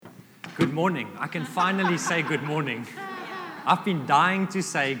Good morning. I can finally say good morning. I've been dying to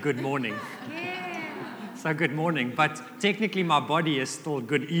say good morning. So good morning, but technically my body is still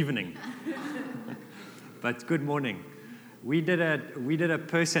good evening. But good morning. We did a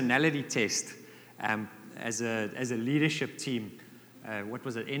personality test as a leadership team. What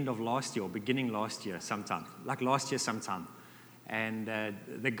was it? End of last year or beginning last year sometime. Like last year sometime. And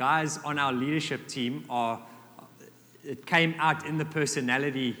the guys on our leadership team it came out in the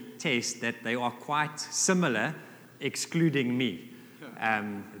personality test that they are quite similar, excluding me.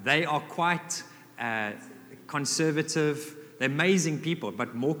 They are quite conservative. They're amazing people,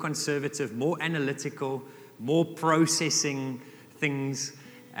 but more conservative, more analytical, more processing things.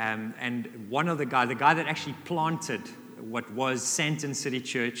 And one of the guy that actually planted what was Sandton City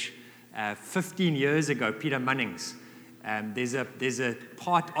Church 15 years ago, Peter Munnings. There's a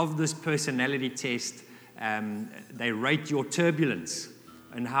part of this personality test. They rate your turbulence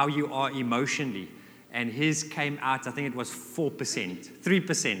and how you are emotionally. And his came out, I think it was 4%,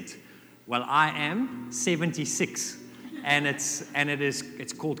 3%. Well, I am 76, and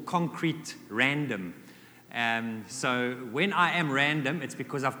it's called concrete random. So when I am random, it's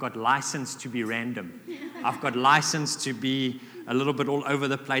because I've got license to be random. I've got license to be a little bit all over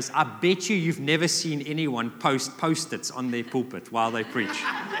the place. I bet you've never seen anyone post Post-its on their pulpit while they preach.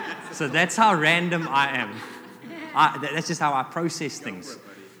 So that's how random I am. That's just how I process things.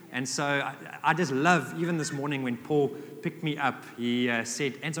 And so I just love, even this morning when Paul picked me up, he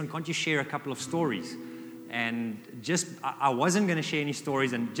said, Anton, can't you share a couple of stories? And I wasn't going to share any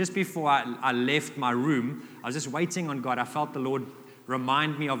stories. And just before I left my room, I was just waiting on God. I felt the Lord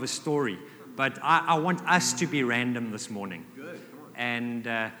remind me of a story. But I want us to be random this morning. Good. Come on. And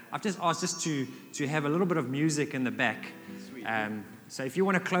I've just asked us to have a little bit of music in the back. Sweet. So if you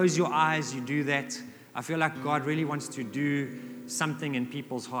want to close your eyes, you do that. I feel like God really wants to do something in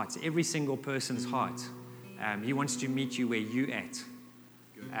people's hearts, every single person's heart. He wants to meet you where you're at.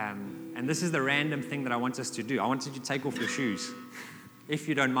 And this is the random thing that I want us to do. I want you to take off your shoes, if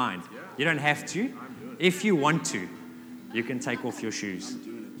you don't mind. Yeah. You don't have to. If you want to, you can take off your shoes. I'm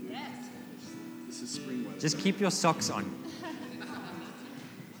doing it, dude. Yes. This is spring weather. Just keep your socks on. Yeah.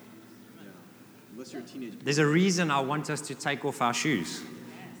 Unless you're a teenager. There's a reason I want us to take off our shoes.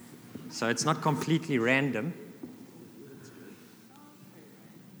 So it's not completely random.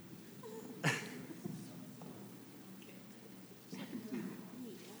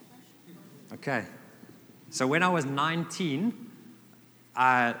 Okay. So when I was 19,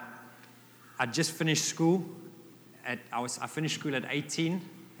 I just finished school. I finished school at 18,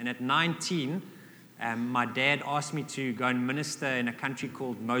 and at 19, my dad asked me to go and minister in a country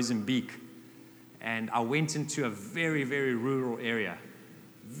called Mozambique. And I went into a very, very rural area.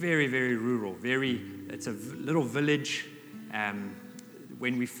 Very, very rural. It's a little village.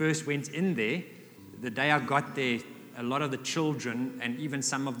 When we first went in there, the day I got there, a lot of the children and even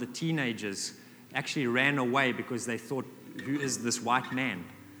some of the teenagers actually ran away because they thought, who is this white man?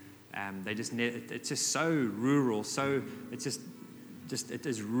 It's just so rural. So it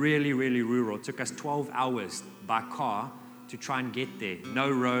is really, really rural. It took us 12 hours by car to try and get there.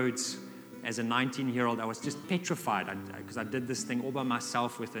 No roads. As a 19-year-old, I was just petrified because I did this thing all by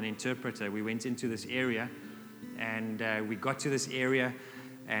myself with an interpreter. We went into this area, and we got to this area,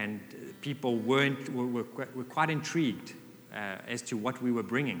 and people were quite intrigued as to what we were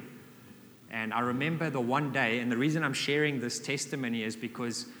bringing. And I remember the one day, and the reason I'm sharing this testimony is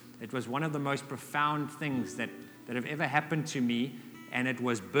because it was one of the most profound things that have ever happened to me, and it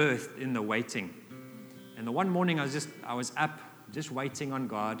was birthed in the waiting. And the one morning I was up just waiting on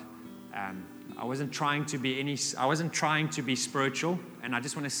God. I wasn't trying to be spiritual, and I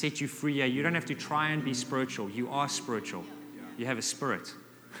just want to set you free here. You don't have to try and be spiritual. You are spiritual. You have a spirit.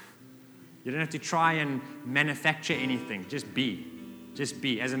 You don't have to try and manufacture anything. Just be. Just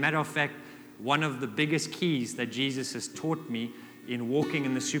be. As a matter of fact, one of the biggest keys that Jesus has taught me in walking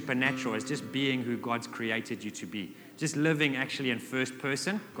in the supernatural is just being who God's created you to be. Just living actually in first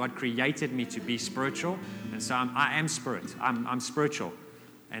person. God created me to be spiritual, and so I am spirit. I'm spiritual.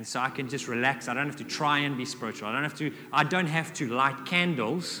 And so I can just relax. I don't have to try and be spiritual. I don't have to light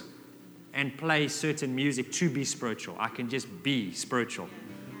candles and play certain music to be spiritual. I can just be spiritual.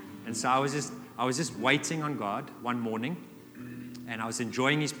 And so I was just waiting on God one morning, and I was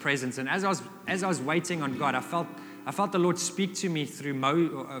enjoying His presence. And as I was waiting on God, I felt the Lord speak to me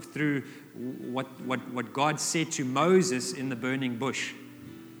through what God said to Moses in the burning bush.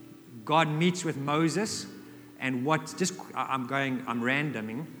 God meets with Moses. And I'm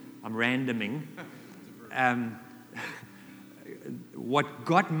randoming. What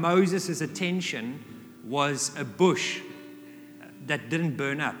got Moses' attention was a bush that didn't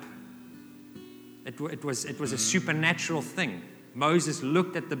burn up. It was a supernatural thing. Moses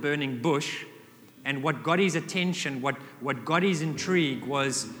looked at the burning bush, and what got his attention, what got his intrigue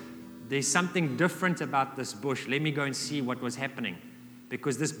was, there's something different about this bush. Let me go and see what was happening.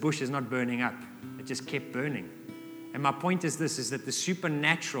 Because this bush is not burning up. It just kept burning. And my point is this, is that the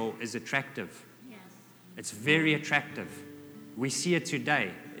supernatural is attractive. Yes. It's very attractive. We see it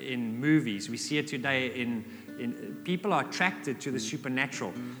today in movies. We see it today in people are attracted to the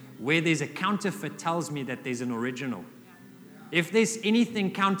supernatural. Where there's a counterfeit tells me that there's an original. If there's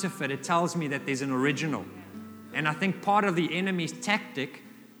anything counterfeit, it tells me that there's an original. And I think part of the enemy's tactic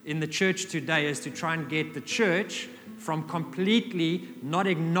in the church today is to try and get the church from completely not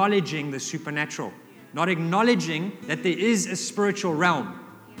acknowledging the supernatural, not acknowledging that there is a spiritual realm.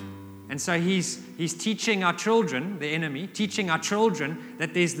 And so he's teaching our children, the enemy, teaching our children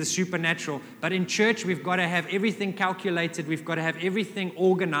that there's the supernatural. But in church, we've got to have everything calculated. We've got to have everything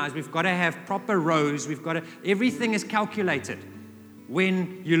organized. We've got to have proper rows. Everything is calculated.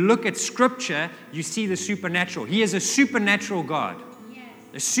 When you look at Scripture, you see the supernatural. He is a supernatural God. Yes.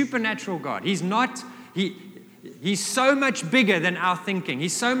 A supernatural God. He's so much bigger than our thinking.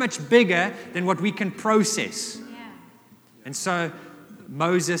 He's so much bigger than what we can process. Yeah. And so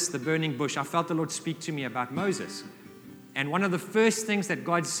Moses, the burning bush, I felt the Lord speak to me about Moses. And one of the first things that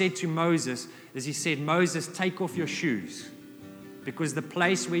God said to Moses is he said, Moses, take off your shoes because the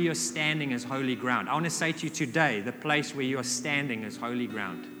place where you're standing is holy ground. I want to say to you today, the place where you're standing is holy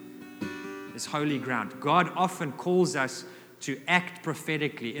ground. It's holy ground. God often calls us to act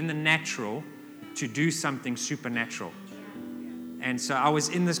prophetically in the natural to do something supernatural. And so I was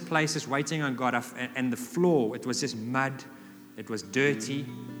in this place just waiting on God, and the floor, it was just mud. It was dirty.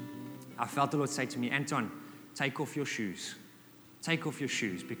 I felt the Lord say to me, Anton, take off your shoes. Take off your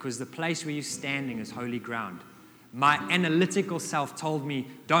shoes because the place where you're standing is holy ground. My analytical self told me,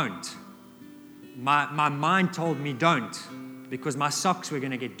 don't. My mind told me, don't, because my socks were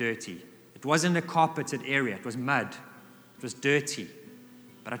going to get dirty. It wasn't a carpeted area. It was mud. It was dirty.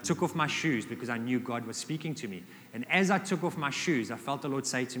 But I took off my shoes because I knew God was speaking to me. And as I took off my shoes, I felt the Lord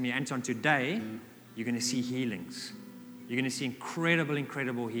say to me, Anton, today you're going to see healings. You're going to see incredible,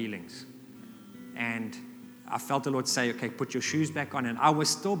 incredible healings. And I felt the Lord say, okay, put your shoes back on. And I was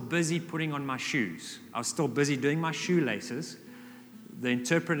still busy putting on my shoes. I was still busy doing my shoelaces. The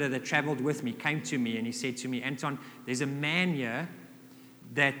interpreter that traveled with me came to me and he said to me, Anton, there's a man here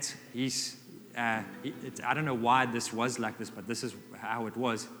that I don't know why this was like this, but this is how it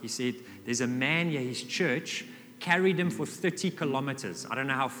was. He said, there's a man here, his church carried him for 30 kilometers. I don't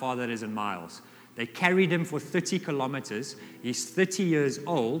know how far that is in miles. They carried him for 30 kilometers. He's 30 years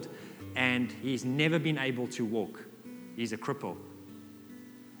old, and he's never been able to walk. He's a cripple.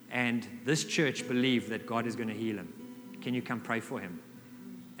 And this church believed that God is going to heal him. Can you come pray for him?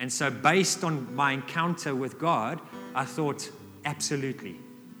 And so based on my encounter with God, I thought, absolutely,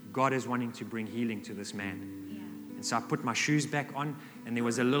 God is wanting to bring healing to this man. Yeah. And so I put my shoes back on, and there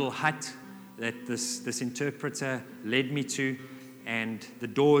was a little hut that this interpreter led me to. And the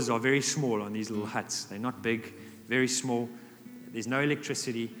doors are very small on these little huts. They're not big, very small. There's no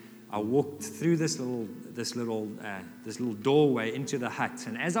electricity. I walked through this little doorway into the hut.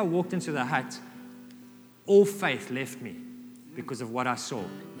 And as I walked into the hut, all faith left me because of what I saw.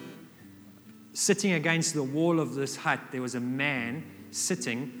 Sitting against the wall of this hut, there was a man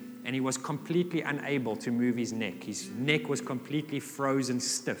sitting, and he was completely unable to move his neck. His neck was completely frozen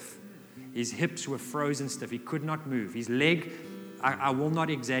stiff. His hips were frozen stiff. He could not move. His leg, I will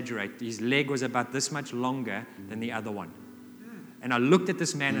not exaggerate, his leg was about this much longer than the other one. And I looked at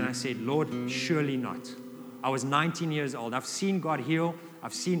this man and I said, Lord, surely not. I was 19 years old. I've seen God heal.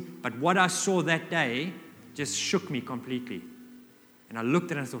 But what I saw that day just shook me completely. And I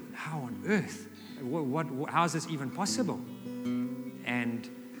looked at it and I thought, how on earth? How is this even possible? And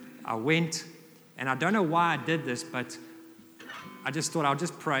I went, and I don't know why I did this, but I just thought I'll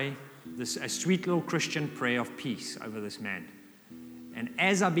just pray a sweet little Christian prayer of peace over this man. And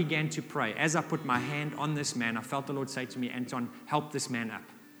as I began to pray, as I put my hand on this man, I felt the Lord say to me, Anton, help this man up.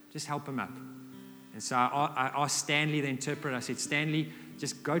 Just help him up. And so I asked Stanley, the interpreter, I said, Stanley,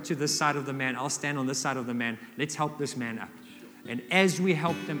 just go to this side of the man. I'll stand on this side of the man. Let's help this man up. And as we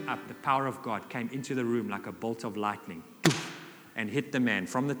helped him up, the power of God came into the room like a bolt of lightning and hit the man.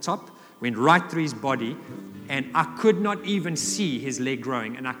 From the top, went right through his body, and I could not even see his leg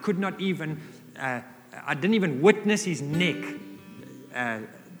growing, and I could not even, I didn't even witness his neck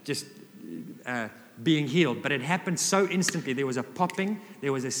being healed. But it happened so instantly. There was a popping,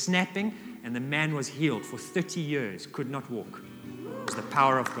 there was a snapping, and the man was healed for 30 years, could not walk. It was the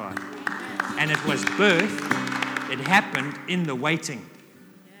power of God. And it was birth. It happened in the waiting.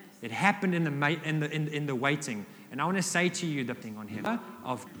 Yes. It happened in the waiting. And I want to say to you the thing on him.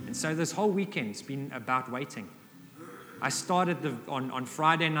 And so this whole weekend's been about waiting. I started on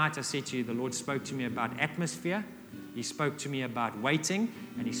Friday night, I said to you, the Lord spoke to me about atmosphere. He spoke to me about waiting,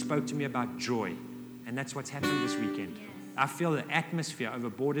 and He spoke to me about joy. And that's what's happened this weekend. Yes. I feel the atmosphere over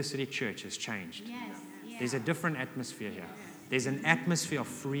Border City Church has changed. Yes. Yes. There's a different atmosphere here. There's an atmosphere of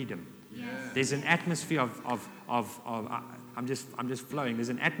freedom. Yes. There's an atmosphere of I'm just flowing. There's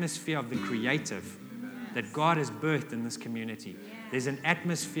an atmosphere of the creative that God has birthed in this community. There's an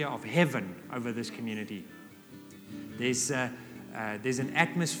atmosphere of heaven over this community. There's an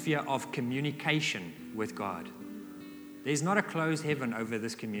atmosphere of communication with God. There's not a closed heaven over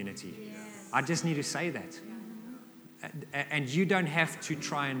this community. I just need to say that. And you don't have to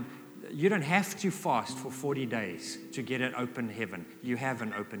fast for 40 days to get an open heaven. You have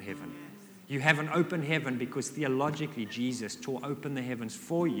an open heaven. You have an open heaven because theologically Jesus tore open the heavens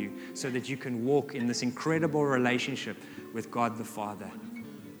for you so that you can walk in this incredible relationship with God the Father.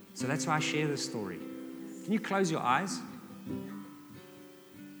 So that's why I share this story. Can you close your eyes?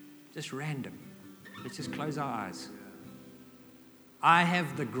 Just random. Let's just close our eyes. I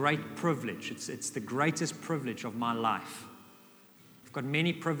have the great privilege. It's the greatest privilege of my life. I've got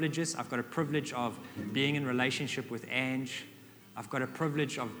many privileges. I've got a privilege of being in relationship with Ange. I've got a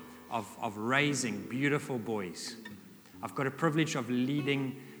privilege of raising beautiful boys. I've got a privilege of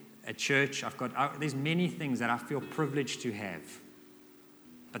leading a church. There's many things that I feel privileged to have.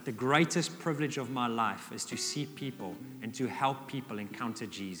 But the greatest privilege of my life is to see people and to help people encounter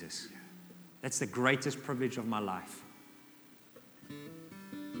Jesus. That's the greatest privilege of my life.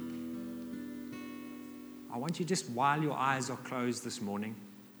 I want you just, while your eyes are closed this morning,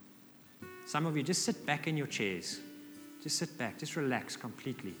 some of you just sit back in your chairs. Just sit back. Just relax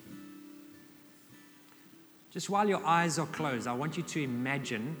completely. Just while your eyes are closed, I want you to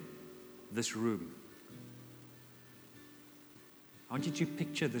imagine this room. I want you to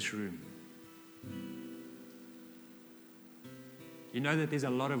picture this room. You know that there's a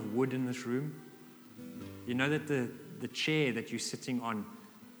lot of wood in this room. You know that the chair that you're sitting on,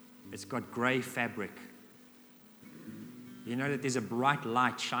 it's got gray fabric. You know that there's a bright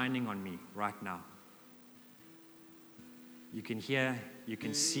light shining on me right now. You can hear, you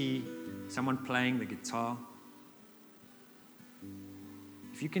can see someone playing the guitar.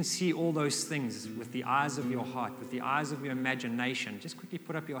 If you can see all those things with the eyes of your heart, with the eyes of your imagination, just quickly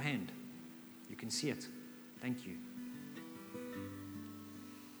put up your hand. You can see it. Thank you.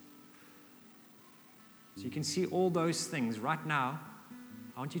 So you can see all those things right now.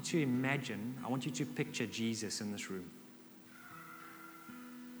 I want you to imagine, I want you to picture Jesus in this room.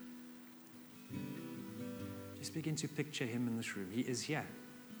 Just begin to picture Him in this room. He is here.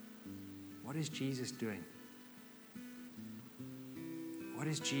 What is Jesus doing? What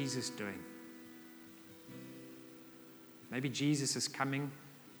is Jesus doing? Maybe Jesus is coming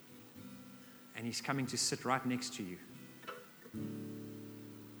and He's coming to sit right next to you.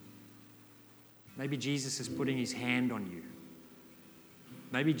 Maybe Jesus is putting His hand on you.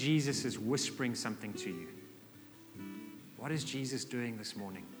 Maybe Jesus is whispering something to you. What is Jesus doing this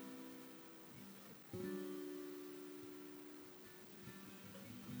morning?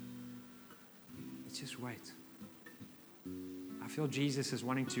 Let's just wait. I feel Jesus is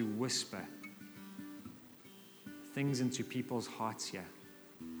wanting to whisper things into people's hearts here.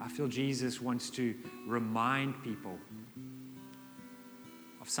 I feel Jesus wants to remind people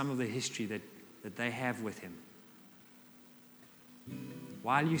of some of the history that they have with Him.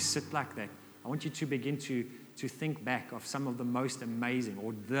 While you sit like that, I want you to begin to think back of some of the most amazing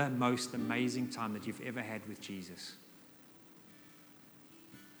or the most amazing time that you've ever had with Jesus.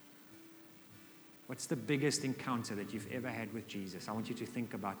 What's the biggest encounter that you've ever had with Jesus? I want you to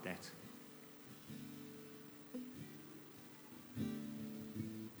think about that.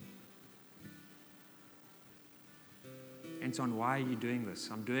 Anton, why are you doing this?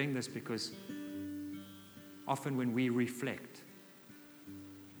 I'm doing this because often when we reflect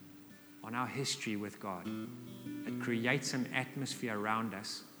on our history with God, it creates an atmosphere around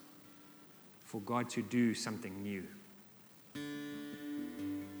us for God to do something new.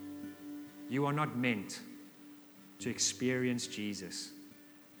 You are not meant to experience Jesus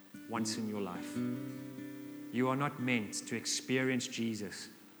once in your life. You are not meant to experience Jesus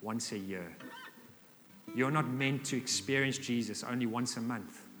once a year. You are not meant to experience Jesus only once a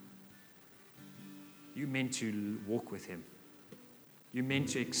month. You're meant to walk with Him. You're meant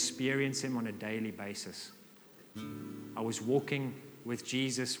to experience Him on a daily basis. I was walking with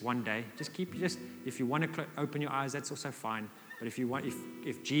Jesus one day. If you want to open your eyes, that's also fine. But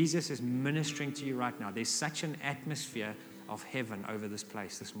if Jesus is ministering to you right now, there's such an atmosphere of heaven over this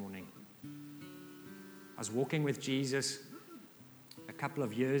place this morning. I was walking with Jesus a couple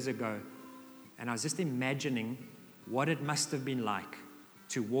of years ago, and I was just imagining what it must have been like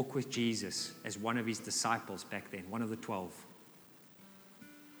to walk with Jesus as one of his disciples back then, one of the 12.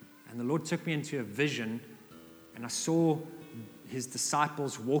 And the Lord took me into a vision, and I saw his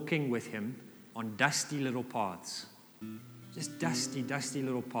disciples walking with him on dusty little paths. Just dusty, dusty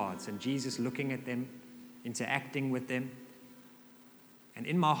little paths. And Jesus looking at them, interacting with them. And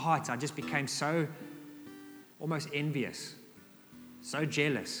in my heart, I just became so almost envious, so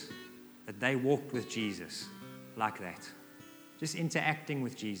jealous that they walked with Jesus like that. Just interacting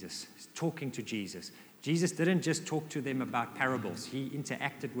with Jesus, talking to Jesus. Jesus didn't just talk to them about parables. He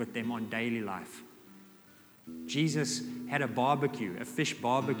interacted with them on daily life. Jesus had a barbecue, a fish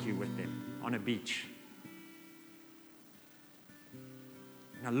barbecue with them on a beach.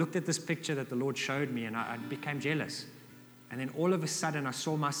 And I looked at this picture that the Lord showed me, and I became jealous. And then all of a sudden, I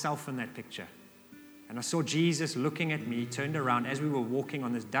saw myself in that picture. And I saw Jesus looking at me. He turned around as we were walking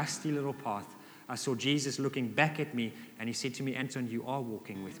on this dusty little path. I saw Jesus looking back at me, and he said to me, Anton, you are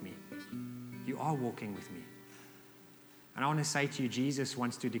walking with me. You are walking with me. And I want to say to you, Jesus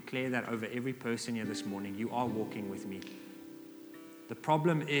wants to declare that over every person here this morning. You are walking with me. The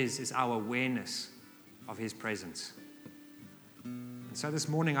problem is our awareness of his presence. And so this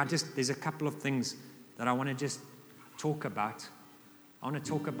morning, there's a couple of things that I want to just talk about. I want to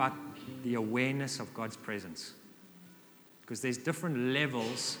talk about the awareness of God's presence. Because there's different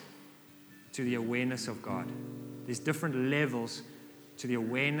levels to the awareness of God. There's different levels to the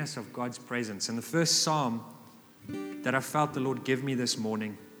awareness of God's presence. And the first psalm that I felt the Lord give me this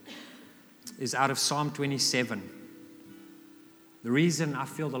morning is out of Psalm 27. The reason I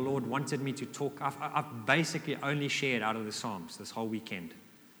feel the Lord wanted me to talk, I've basically only shared out of the Psalms this whole weekend.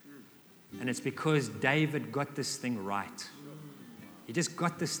 And it's because David got this thing right. He just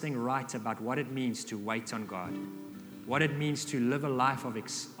got this thing right about what it means to wait on God, what it means to live a life of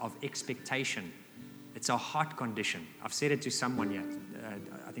expectation. It's a heart condition. I've said it to someone yet.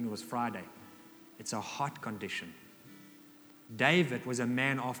 I think it was Friday. It's a heart condition. David was a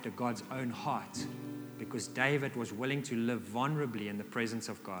man after God's own heart because David was willing to live vulnerably in the presence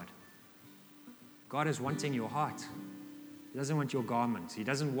of God. God is wanting your heart. He doesn't want your garments. He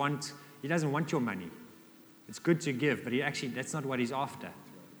doesn't want your money. It's good to give, but that's not what he's after.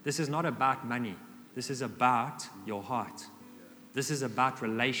 This is not about money. This is about your heart. This is about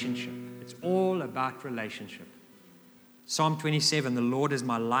relationship. It's all about relationship. Psalm 27, the Lord is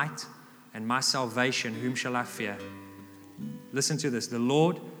my light and my salvation. Whom shall I fear? Listen to this. The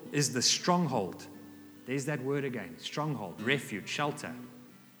Lord is the stronghold. There's that word again. Stronghold, refuge, shelter,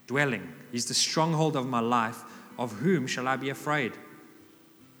 dwelling. He's the stronghold of my life. Of whom shall I be afraid?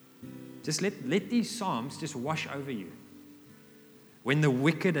 Just let these Psalms just wash over you. When the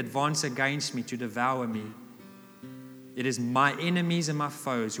wicked advance against me to devour me, it is my enemies and my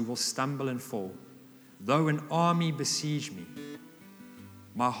foes who will stumble and fall. Though an army besiege me,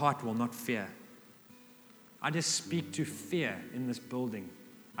 my heart will not fear. I just speak to fear in this building.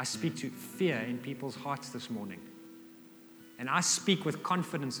 I speak to fear in people's hearts this morning. And I speak with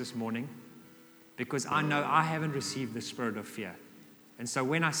confidence this morning because I know I haven't received the spirit of fear. And so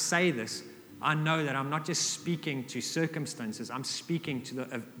when I say this, I know that I'm not just speaking to circumstances. I'm speaking to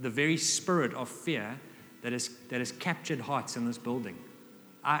the very spirit of fear that has captured hearts in this building.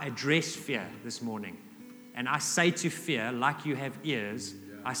 I address fear this morning. And I say to fear, like you have ears,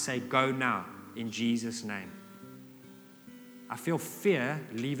 I say, go now in Jesus' name. I feel fear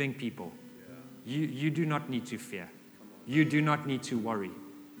leaving people. You do not need to fear. You do not need to worry.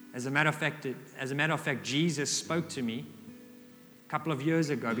 As a matter of fact, Jesus spoke to me a couple of years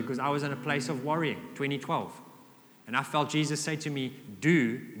ago because I was in a place of worrying, 2012. And I felt Jesus say to me,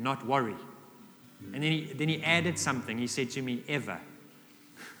 do not worry. And then he added something. He said to me, ever.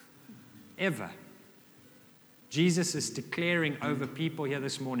 Ever. Jesus is declaring over people here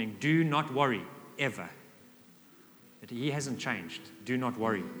this morning, do not worry, ever. That he hasn't changed. Do not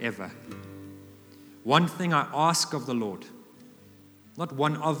worry, ever. One thing I ask of the Lord, not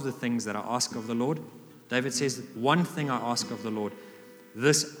one of the things that I ask of the Lord. David says, one thing I ask of the Lord,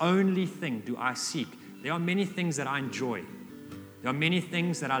 this only thing do I seek. There are many things that I enjoy. There are many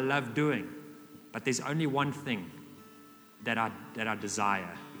things that I love doing. But there's only one thing that I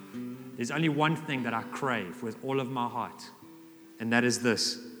desire. There's only one thing that I crave with all of my heart. And that is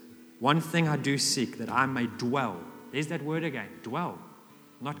this. One thing I do seek, that I may dwell. There's that word again. Dwell.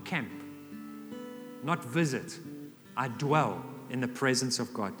 Not camp. Not visit. I dwell in the presence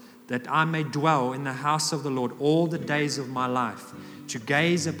of God. That I may dwell in the house of the Lord all the days of my life. To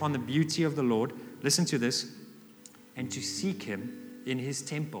gaze upon the beauty of the Lord. Listen to this. and to seek him in his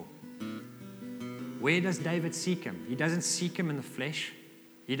temple. Where does David seek him? He doesn't seek him in the flesh.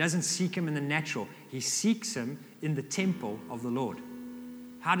 He doesn't seek him in the natural. He seeks him in the temple of the Lord.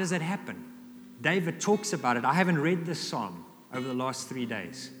 How does that happen? David talks about it. I haven't read this psalm over the last 3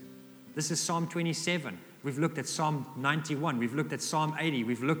 days. This is Psalm 27. We've looked at Psalm 91. We've looked at Psalm 80.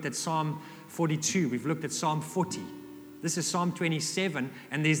 We've looked at Psalm 42. We've looked at Psalm 40. This is Psalm 27,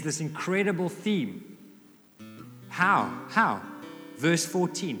 and there's this incredible theme. How? Verse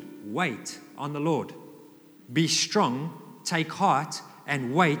 14, wait on the Lord. Be strong, take heart,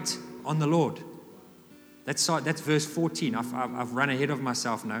 and wait on the Lord. That's verse 14. I've run ahead of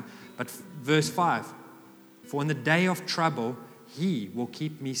myself now. But verse 5, for in the day of trouble, he will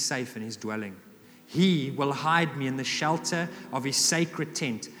keep me safe in his dwelling. He will hide me in the shelter of his sacred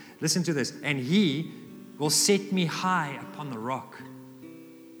tent. Listen to this. And he will set me high upon the rock.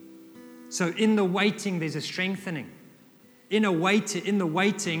 So in the waiting, there's a strengthening. In the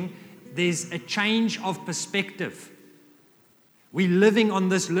waiting, there's a change of perspective. We're living on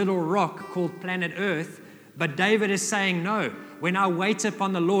this little rock called planet Earth, but David is saying, no, when I wait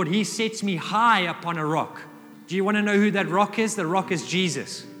upon the Lord, he sets me high upon a rock. Do you want to know who that rock is? The rock is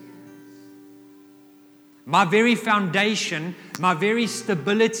Jesus. My very foundation, my very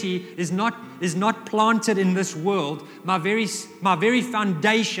stability is not planted in this world. My very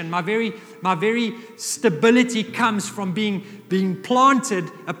foundation, my very stability comes from being planted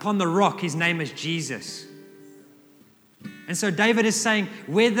upon the rock. His name is Jesus. And so David is saying,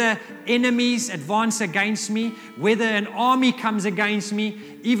 whether enemies advance against me, whether an army comes against me,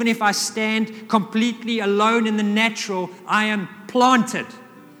 even if I stand completely alone in the natural, I am planted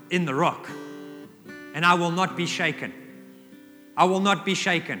in the rock. And I will not be shaken. I will not be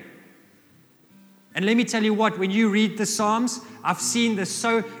shaken. And let me tell you what, when you read the Psalms, I've seen this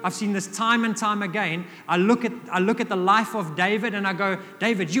time and time again. I look at the life of David and I go,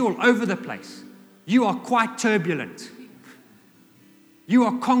 David, you're all over the place. You are quite turbulent. You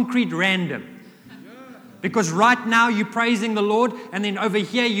are concrete random. Because right now you're praising the Lord and then over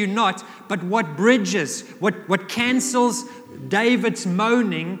here you're not. But what bridges, what cancels David's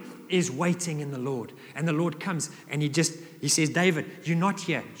moaning is waiting in the Lord. And the Lord comes and he says, David, you're not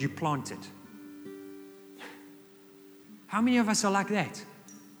here, you planted. How many of us are like that?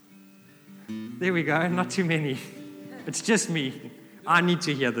 There we go, not too many. It's just me. I need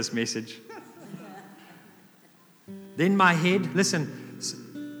to hear this message. Then my head, listen,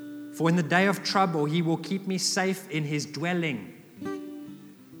 for in the day of trouble, he will keep me safe in his dwelling.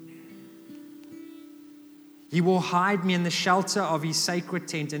 He will hide me in the shelter of his sacred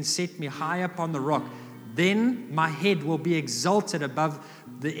tent and set me high upon the rock. Then my head will be exalted above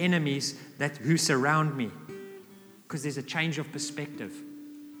the enemies who surround me. Because there's a change of perspective.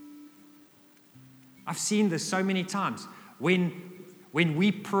 I've seen this so many times. When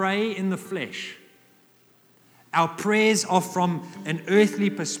we pray in the flesh, our prayers are from an earthly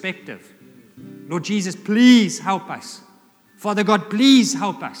perspective. Lord Jesus, please help us. Father God, please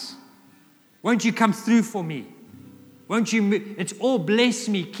help us. Won't you come through for me? Won't you? It's all bless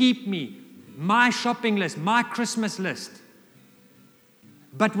me, keep me, my shopping list, my Christmas list.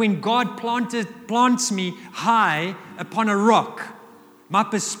 But when God plants me high upon a rock, my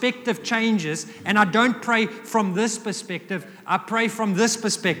perspective changes, and I don't pray from this perspective, I pray from this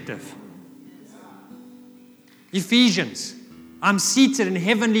perspective. Ephesians, I'm seated in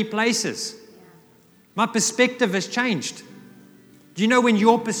heavenly places. My perspective has changed. Do you know when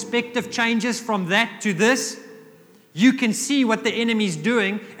your perspective changes from that to this, you can see what the enemy's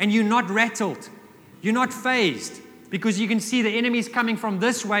doing and you're not rattled. You're not fazed because you can see the enemy's coming from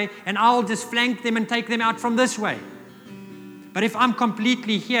this way and I'll just flank them and take them out from this way. But if I'm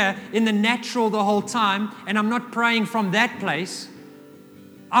completely here in the natural the whole time and I'm not praying from that place,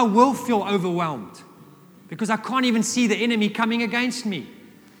 I will feel overwhelmed because I can't even see the enemy coming against me.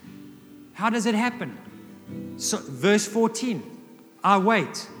 How does it happen? So, verse 14, I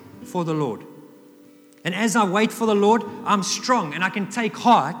wait for the Lord. And as I wait for the Lord, I'm strong and I can take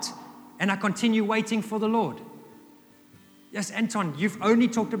heart and I continue waiting for the Lord. Yes, Anton, you've only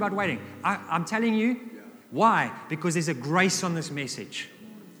talked about waiting. I'm telling you, why? Because there's a grace on this message.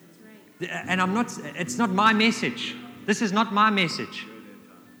 And it's not my message. This is not my message.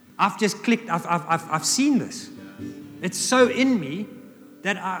 I've just clicked, I've seen this. It's so in me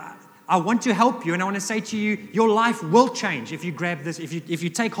that I want to help you and I want to say to you, your life will change if you grab this, if you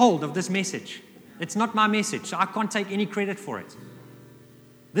take hold of this message. It's not my message, so I can't take any credit for it.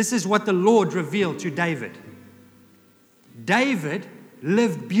 This is what the Lord revealed to David. David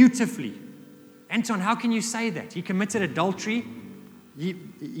lived beautifully. Anton, how can you say that? He committed adultery.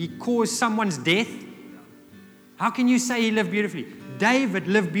 He caused someone's death. How can you say he lived beautifully? David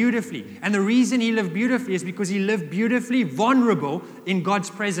lived beautifully. And the reason he lived beautifully is because he lived beautifully vulnerable in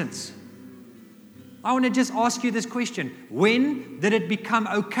God's presence. I want to just ask you this question. When did it become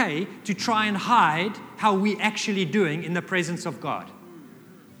okay to try and hide how we're actually doing in the presence of God?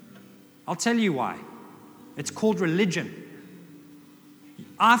 I'll tell you why. It's called religion.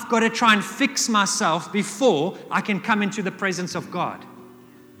 I've got to try and fix myself before I can come into the presence of God.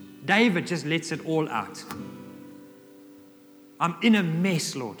 David just lets it all out. I'm in a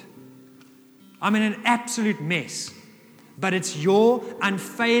mess, Lord. I'm in an absolute mess. But it's your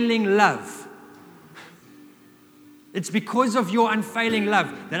unfailing love. It's because of your unfailing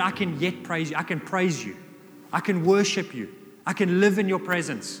love that I can yet praise you. I can praise you. I can worship you. I can live in your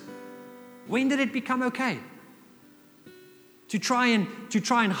presence. When did it become okay? To try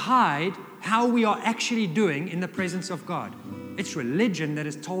and hide how we are actually doing in the presence of God. It's religion that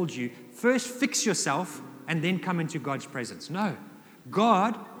has told you, first fix yourself and then come into God's presence. No.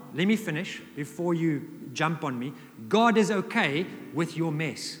 God, let me finish before you jump on me. God is okay with your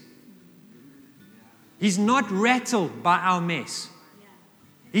mess. He's not rattled by our mess.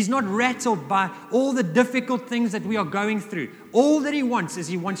 He's not rattled by all the difficult things that we are going through. All that he wants is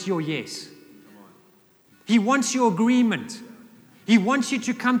he wants your yes. He wants your agreement. He wants you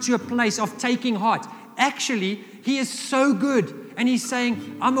to come to a place of taking heart. Actually, he is so good. And he's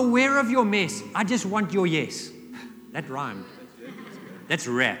saying, I'm aware of your mess. I just want your yes. That rhymed. That's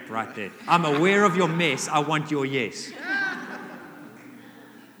rap right there. I'm aware of your mess. I want your yes.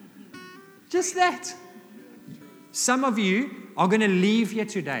 Just that. Some of you are going to leave here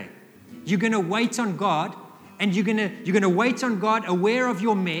today. You're going to wait on God. And you're going to wait on God, aware of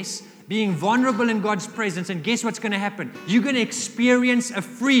your mess, being vulnerable in God's presence. And guess what's going to happen? You're going to experience a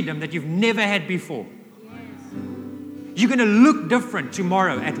freedom that you've never had before. You're going to look different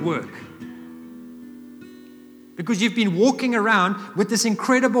tomorrow at work. Because you've been walking around with this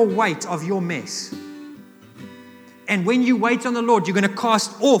incredible weight of your mess. And when you wait on the Lord, you're going to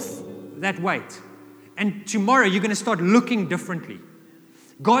cast off that weight. And tomorrow, you're going to start looking differently.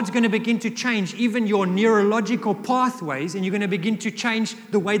 God's going to begin to change even your neurological pathways, and you're going to begin to change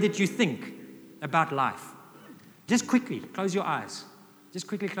the way that you think about life. Just quickly, close your eyes. Just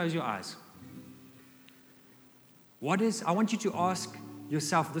quickly close your eyes. I want you to ask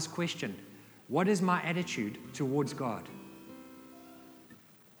yourself this question. What is my attitude towards God?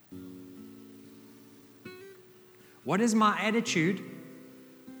 What is my attitude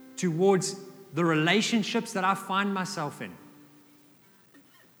towards the relationships that I find myself in?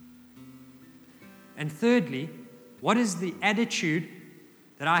 And thirdly, what is the attitude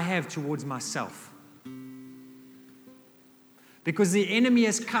that I have towards myself? Because the enemy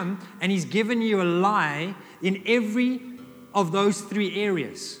has come and he's given you a lie in every of those three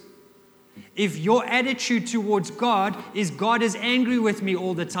areas. If your attitude towards God is angry with me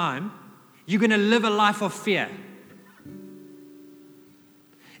all the time, you're going to live a life of fear.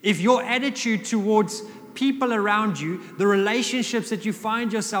 If your attitude towards people around you, the relationships that you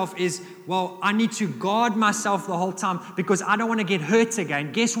find yourself is, well, I need to guard myself the whole time because I don't want to get hurt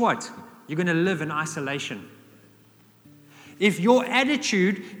again. Guess what? You're going to live in isolation. If your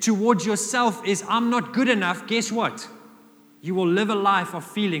attitude towards yourself is, I'm not good enough, guess what? You will live a life of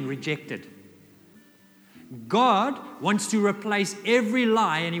feeling rejected. God wants to replace every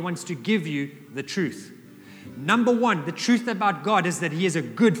lie and he wants to give you the truth. Number one, the truth about God is that he is a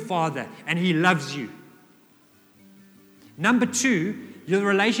good father and he loves you. Number two, your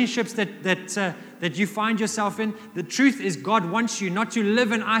relationships that you find yourself in, the truth is God wants you not to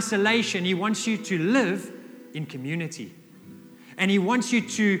live in isolation. He wants you to live in community. And he wants you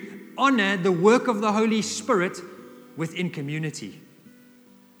to honor the work of the Holy Spirit within community.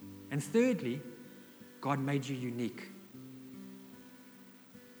 And thirdly, God made you unique.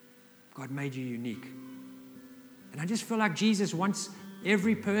 God made you unique. And I just feel like Jesus wants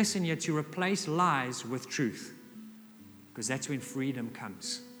every person here to replace lies with truth. Because that's when freedom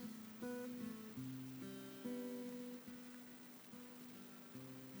comes.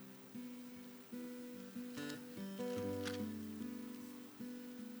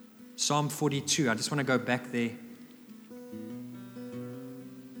 Psalm 42, I just want to go back there.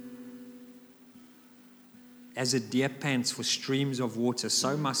 As a deer pants for streams of water,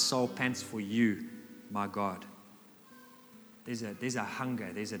 so my soul pants for you, my God. There's a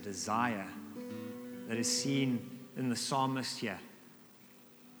hunger, there's a desire that is seen in the psalmist here.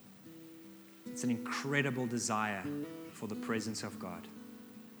 It's an incredible desire for the presence of God.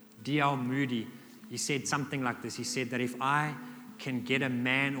 D.L. Moody, he said something like this. He said that if I can get a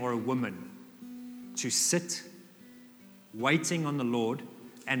man or a woman to sit waiting on the Lord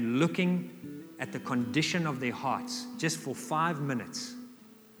and looking at the condition of their hearts just for 5 minutes,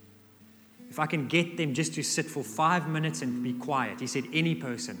 if I can get them just to sit for 5 minutes and be quiet, he said, any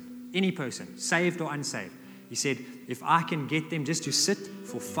person, saved or unsaved, he said, if I can get them just to sit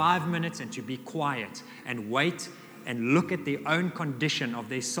for 5 minutes and to be quiet and wait and look at their own condition of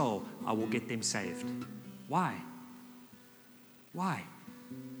their soul, I will get them saved. Why? Why?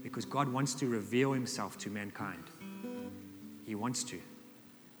 Because God wants to reveal himself to mankind. He wants to.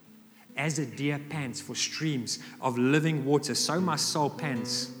 As a deer pants for streams of living water, so my soul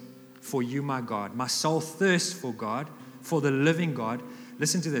pants for you, my God. My soul thirsts for God, for the living God.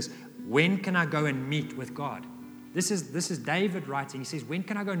 Listen to this. When can I go and meet with God? This is David writing. He says, when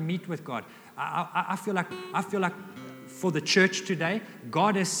can I go and meet with God? I feel like for the church today,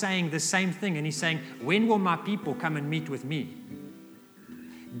 God is saying the same thing. And he's saying, when will my people come and meet with me?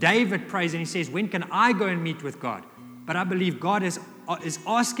 David prays and he says, when can I go and meet with God? But I believe God is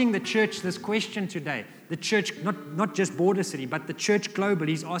asking the church this question today. The church, not just Border City, but the church globally,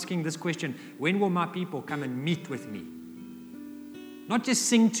 he's asking this question, when will my people come and meet with me? Not just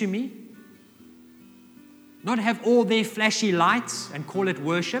sing to me, not have all their flashy lights and call it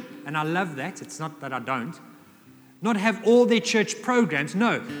worship, and I love that, it's not that I don't. Not have all their church programs,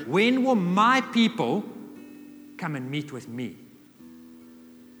 no. When will my people come and meet with me?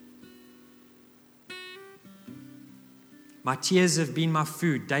 My tears have been my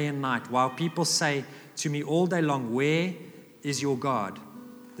food day and night, while people say to me all day long, where is your God?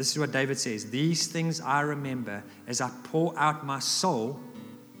 This is what David says. These things I remember as I pour out my soul,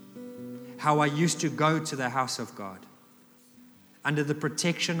 how I used to go to the house of God, under the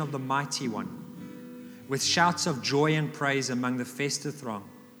protection of the Mighty One, with shouts of joy and praise among the festive throng.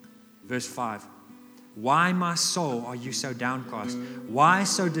 Verse 5. Why, my soul, are you so downcast? Why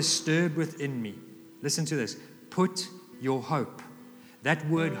so disturbed within me? Listen to this. Put your hope. That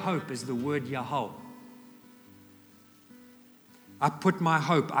word hope is the word Yahweh. I put my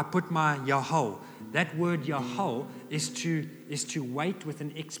hope, I put my Yahweh. That word Yahweh is to wait with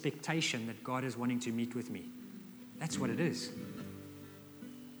an expectation that God is wanting to meet with me. That's what it is.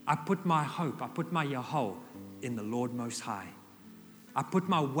 I put my hope, I put my Yahweh in the Lord Most High. I put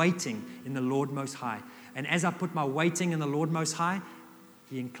my waiting in the Lord Most High. And as I put my waiting in the Lord Most High,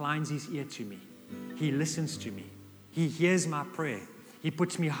 he inclines his ear to me. He listens to me. He hears my prayer. He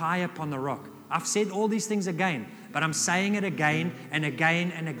puts me high upon the rock. I've said all these things again, but I'm saying it again and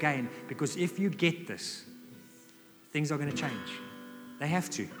again and again, because if you get this, things are going to change. They have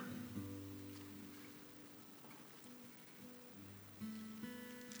to.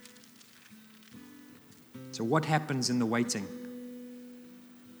 So what happens in the waiting?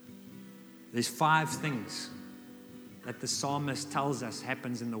 There's 5 things that the psalmist tells us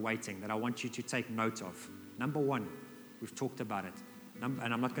happens in the waiting that I want you to take note of. Number 1, we've talked about it.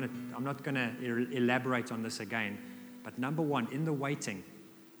 And I'm not going to elaborate on this again. But number 1, in the waiting,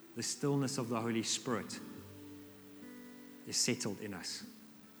 the stillness of the Holy Spirit is settled in us,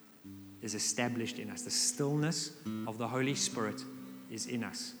 is established in us. The stillness of the Holy Spirit is in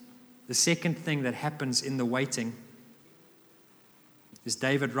us. The second thing that happens in the waiting is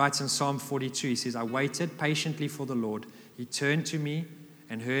David writes in Psalm 42, he says, I waited patiently for the Lord. He turned to me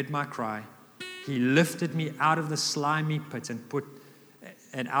and heard my cry. He lifted me out of the slimy pit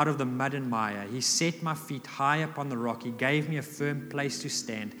and out of the mud and mire. He set my feet high upon the rock. He gave me a firm place to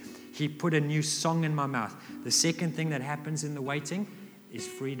stand. He put a new song in my mouth. The second thing that happens in the waiting is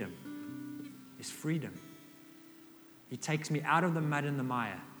freedom. Is freedom. He takes me out of the mud and the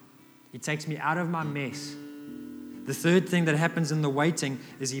mire. He takes me out of my mess. The third thing that happens in the waiting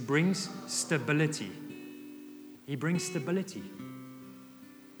is he brings stability. He brings stability.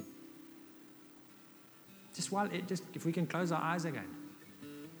 If we can close our eyes again.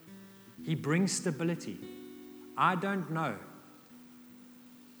 He brings stability. I don't know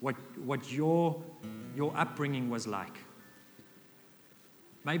what your upbringing was like.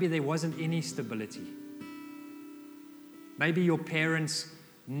 Maybe there wasn't any stability. Maybe your parents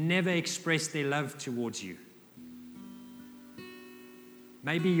never expressed their love towards you.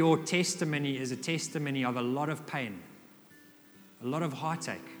 Maybe your testimony is a testimony of a lot of pain, a lot of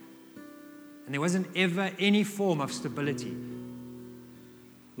heartache. And there wasn't ever any form of stability.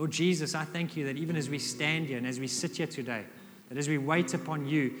 Lord Jesus, I thank you that even as we stand here and as we sit here today, that as we wait upon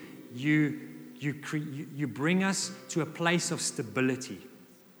you, you bring us to a place of stability.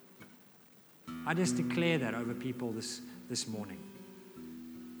 I just declare that over people this morning.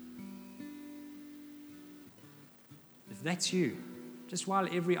 If that's you, just while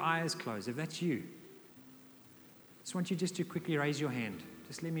every eye is closed, if that's you, I just want you just to quickly raise your hand.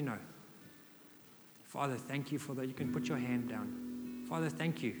 Just let me know. Father, thank you for that. You can put your hand down. Father,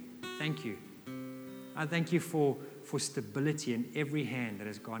 thank you. Thank you. I thank you for stability in every hand that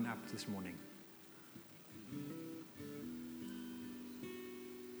has gone up this morning.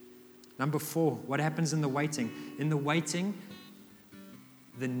 Number 4, what happens in the waiting? In the waiting,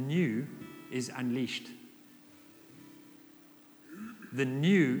 the new is unleashed. The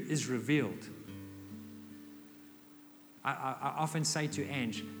new is revealed. I often say to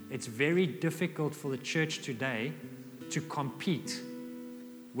Ange, it's very difficult for the church today to compete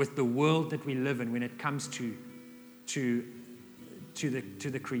with the world that we live in when it comes to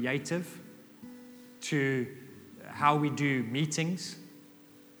the creative, to how we do meetings.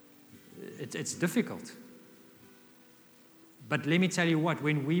 It's difficult. But let me tell you what,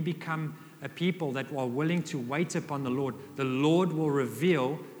 when we become a people that are willing to wait upon the Lord will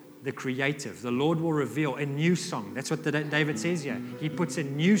reveal the creative. The Lord will reveal a new song. That's what David says here. He puts a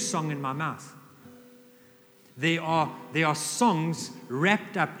new song in my mouth. There are songs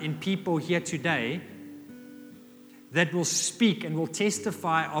wrapped up in people here today that will speak and will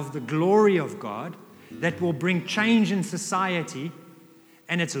testify of the glory of God, that will bring change in society,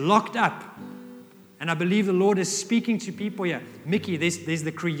 and it's locked up. And I believe the Lord is speaking to people here. Mickey, there's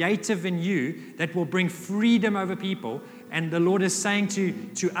the creative in you that will bring freedom over people. And the Lord is saying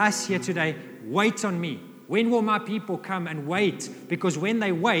to us here today, wait on me. When will my people come and wait? Because when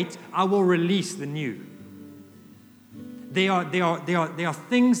they wait, I will release the new. There are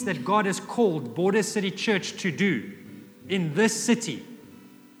things that God has called Border City Church to do in this city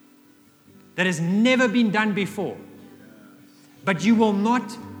that has never been done before. But you will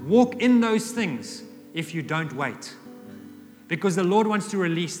not walk in those things if you don't wait. Because the Lord wants to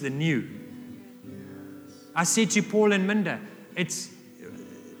release the new. I said to Paul and Minda,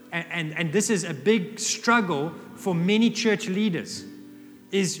 and this is a big struggle for many church leaders,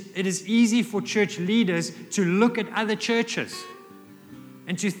 it is easy for church leaders to look at other churches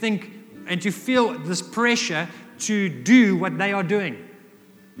and to think and to feel this pressure to do what they are doing.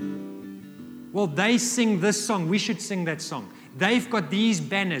 Well, they sing this song, we should sing that song. They've got these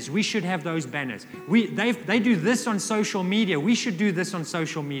banners, we should have those banners. They do this on social media, we should do this on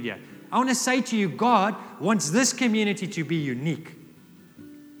social media. I want to say to you, God wants this community to be unique.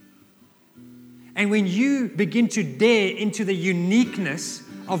 And when you begin to dare into the uniqueness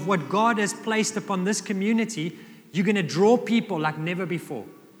of what God has placed upon this community, you're going to draw people like never before.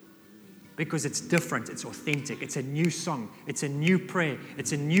 Because it's different, it's authentic, it's a new song, it's a new prayer,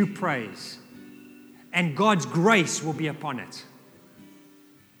 it's a new praise. And God's grace will be upon it.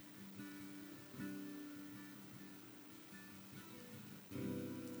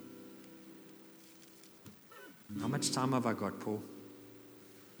 How much time have I got, Paul?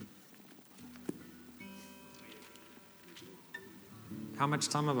 How much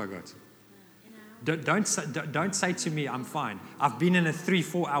time have I got? Don't say to me, I'm fine. I've been in a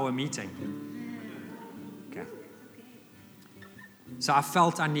 3-4 hour meeting. Okay. So I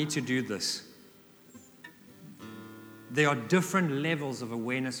felt I need to do this. There are different levels of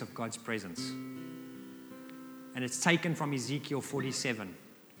awareness of God's presence. And it's taken from Ezekiel 47.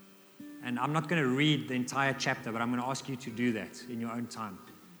 And I'm not going to read the entire chapter, but I'm going to ask you to do that in your own time.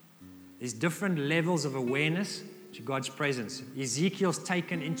 There's different levels of awareness to God's presence. Ezekiel's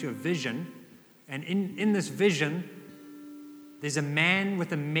taken into a vision, and in this vision, there's a man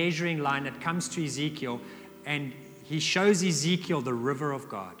with a measuring line that comes to Ezekiel, and he shows Ezekiel the river of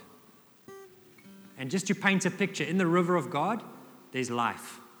God. And just to paint a picture, in the river of God, there's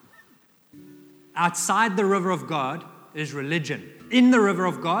life. Outside the river of God is religion. In the river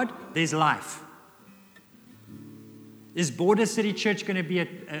of God, there's life. Is Border City Church going to be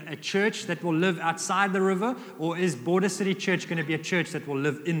a church that will live outside the river, or is Border City Church going to be a church that will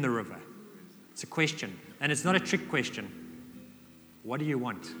live in the river? It's a question, and it's not a trick question. What do you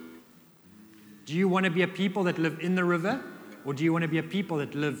want? Do you want to be a people that live in the river, or do you want to be a people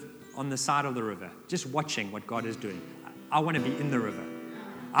that live on the side of the river, just watching what God is doing? I want to be in the river.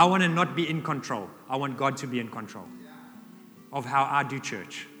 I want to not be in control. I want God to be in control of how I do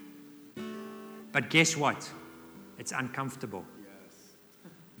church. But guess what? It's uncomfortable.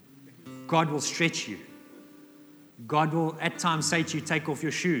 God will stretch you. God will at times say to you, take off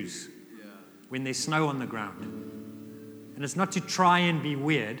your shoes when there's snow on the ground. And it's not to try and be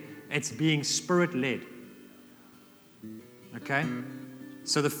weird, it's being Spirit-led. Okay?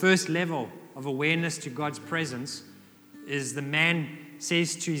 So the first level of awareness to God's presence is the man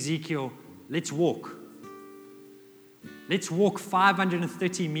says to Ezekiel, let's walk. Let's walk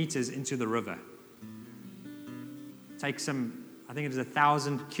 530 meters into the river. Take some, I think it is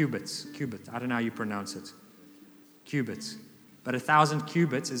 1,000 cubits. I don't know how you pronounce it. Cubits. But 1,000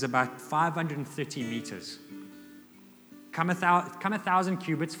 cubits is about 530 meters. Come 1,000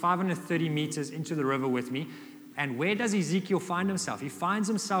 cubits, 530 meters into the river with me. And where does Ezekiel find himself? He finds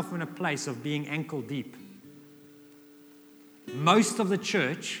himself in a place of being ankle deep. Most of the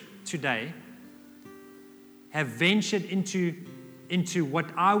church today have ventured into what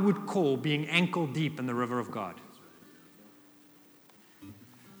I would call being ankle deep in the river of God.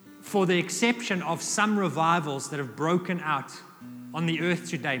 For the exception of some revivals that have broken out on the earth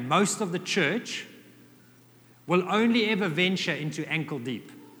today, most of the church will only ever venture into ankle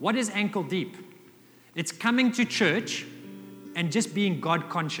deep. What is ankle deep? It's coming to church and just being God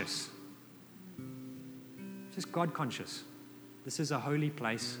conscious. Just God conscious. This is a holy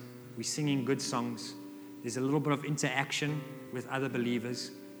place. We're singing good songs. There's a little bit of interaction with other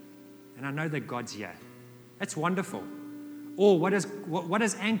believers. And I know that God's here. That's wonderful. Or what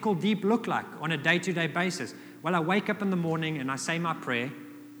does ankle deep look like on a day-to-day basis? Well, I wake up in the morning and I say my prayer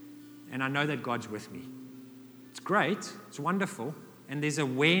and I know that God's with me. It's great. It's wonderful. And there's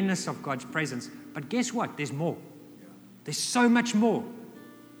awareness of God's presence. But guess what? There's more. There's so much more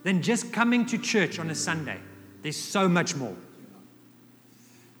than just coming to church on a Sunday. There's so much more.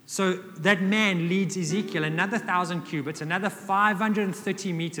 So that man leads Ezekiel another 1,000 cubits, another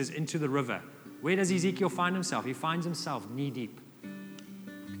 530 meters into the river. Where does Ezekiel find himself? He finds himself knee-deep.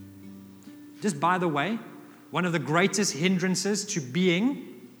 Just by the way, one of the greatest hindrances to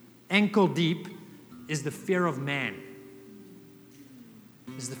being ankle-deep is the fear of man.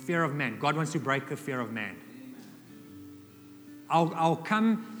 Is the fear of man. God wants to break the fear of man. I'll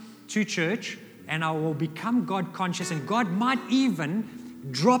come to church and I will become God conscious, and God might even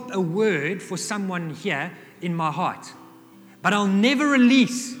drop a word for someone here in my heart. But I'll never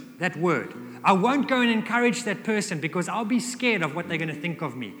release that word. I won't go and encourage that person because I'll be scared of what they're going to think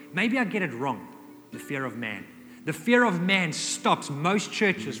of me. Maybe I get it wrong. The fear of man. The fear of man stops most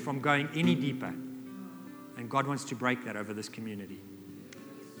churches from going any deeper. And God wants to break that over this community.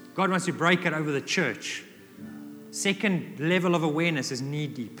 God wants to break it over the church. Second level of awareness is knee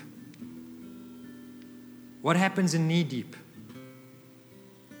deep. What happens in knee deep?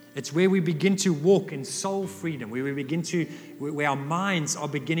 It's where we begin to walk in soul freedom, where our minds are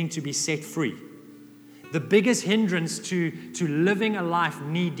beginning to be set free. The biggest hindrance to living a life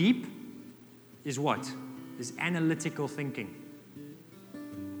knee deep is what? Is analytical thinking.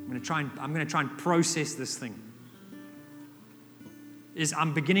 I'm going to try and process this thing.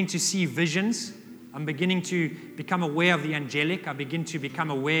 I'm beginning to see visions. I'm beginning to become aware of the angelic. I begin to become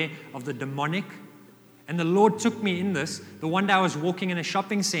aware of the demonic. And the Lord took me in this. The one day I was walking in a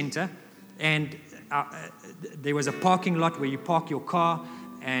shopping center, and there was a parking lot where you park your car,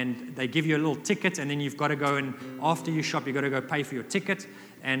 and they give you a little ticket, and then you've got to go, and after you shop, you've got to go pay for your ticket.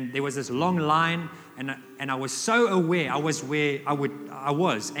 And there was this long line, and I was so aware. I was where I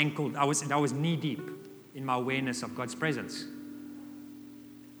was ankled. I was knee deep in my awareness of God's presence.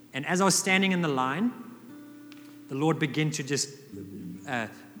 And as I was standing in the line, the Lord began to just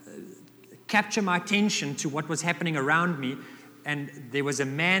capture my attention to what was happening around me. And there was a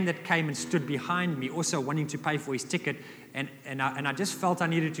man that came and stood behind me, also wanting to pay for his ticket. And I just felt I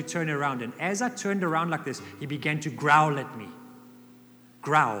needed to turn around. And as I turned around like this, he began to growl at me.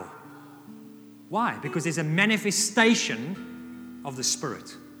 Growl. Why? Because there's a manifestation of the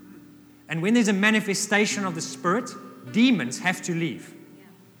Spirit. And when there's a manifestation of the Spirit, demons have to leave.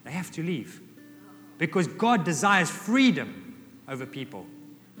 They have to leave. Because God desires freedom over people.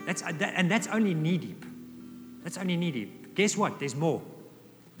 That's only knee deep. That's only knee deep. Guess what? There's more.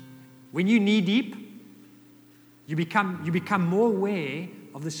 When you knee deep, you become more aware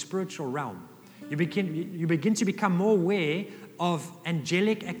of the spiritual realm. You begin to become more aware of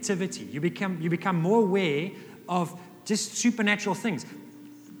angelic activity. You become more aware of just supernatural things.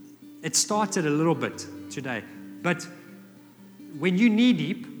 It started a little bit today, but when you knee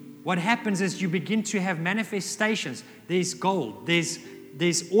deep, what happens is you begin to have manifestations. There's gold. There's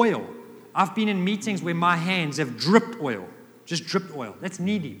oil. I've been in meetings where my hands have dripped oil, just dripped oil. That's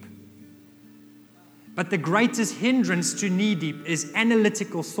knee deep. But the greatest hindrance to knee deep is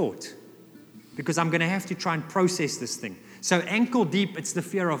analytical thought, because I'm going to have to try and process this thing. So ankle deep, it's the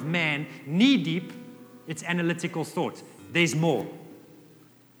fear of man. Knee deep, it's analytical thought. There's more.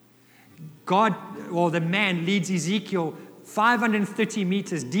 The man leads Ezekiel 530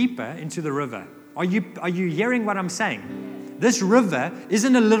 meters deeper into the river. Are you hearing what I'm saying? This river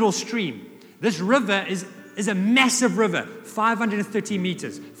isn't a little stream. This river is a massive river. 530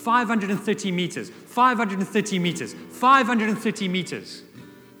 meters, 530 meters, 530 meters, 530 meters.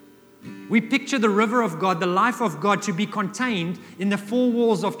 We picture the river of God, the life of God, to be contained in the four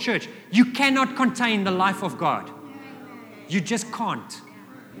walls of church. You cannot contain the life of God. You just can't.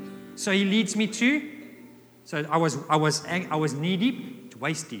 So he leads me to So I was knee deep to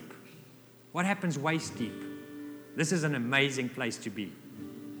waist deep. What happens waist deep? This is an amazing place to be.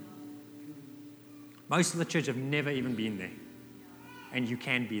 Most of the church have never even been there, and you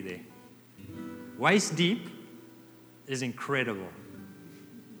can be there. Waist deep is incredible.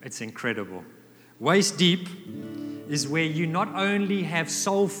 It's incredible. Waist deep is where you not only have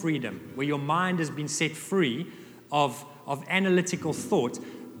soul freedom, where your mind has been set free of analytical thought,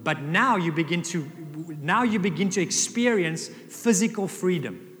 but now you begin to experience physical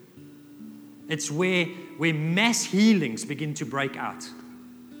freedom. It's where mass healings begin to break out.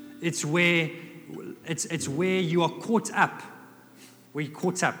 It's where you are caught up. We're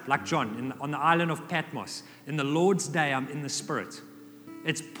caught up, like John, on the island of Patmos. In the Lord's day, I'm in the Spirit.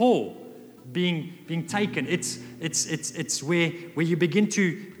 It's Paul being taken. It's where you begin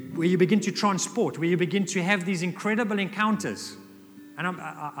to transport, where you begin to have these incredible encounters. And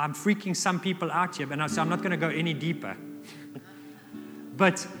I'm freaking some people out here, so I'm not going to go any deeper.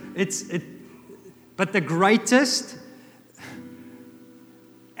 But the greatest,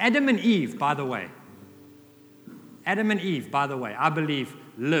 Adam and Eve, by the way, I believe,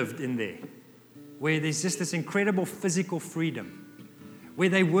 lived in there, where there's just this incredible physical freedom, where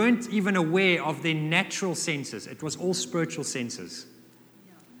they weren't even aware of their natural senses. It was all spiritual senses.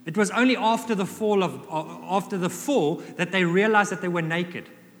 It was only after the fall that they realized that they were naked.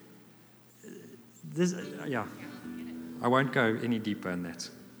 I won't go any deeper in that.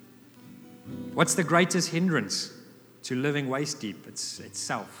 What's the greatest hindrance to living waist deep? It's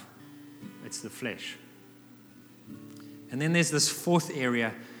self. It's the flesh. And then there's this fourth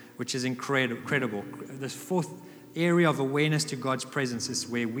area, which is incredible. This fourth area of awareness to God's presence is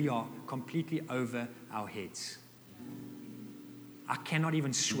where we are completely over our heads. I cannot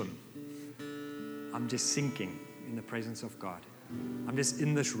even swim. I'm just sinking in the presence of God. I'm just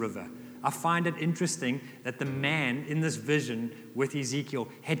in this river. I find it interesting that the man in this vision with Ezekiel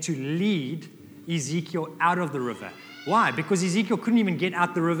had to lead Ezekiel out of the river. Why? Because Ezekiel couldn't even get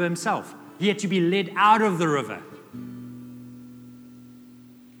out the river himself. He had to be led out of the river.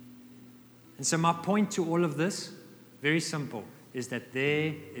 And so my point to all of this, very simple, is that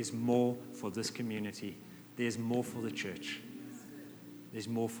there is more for this community. There's more for the church. There's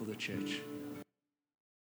more for the church.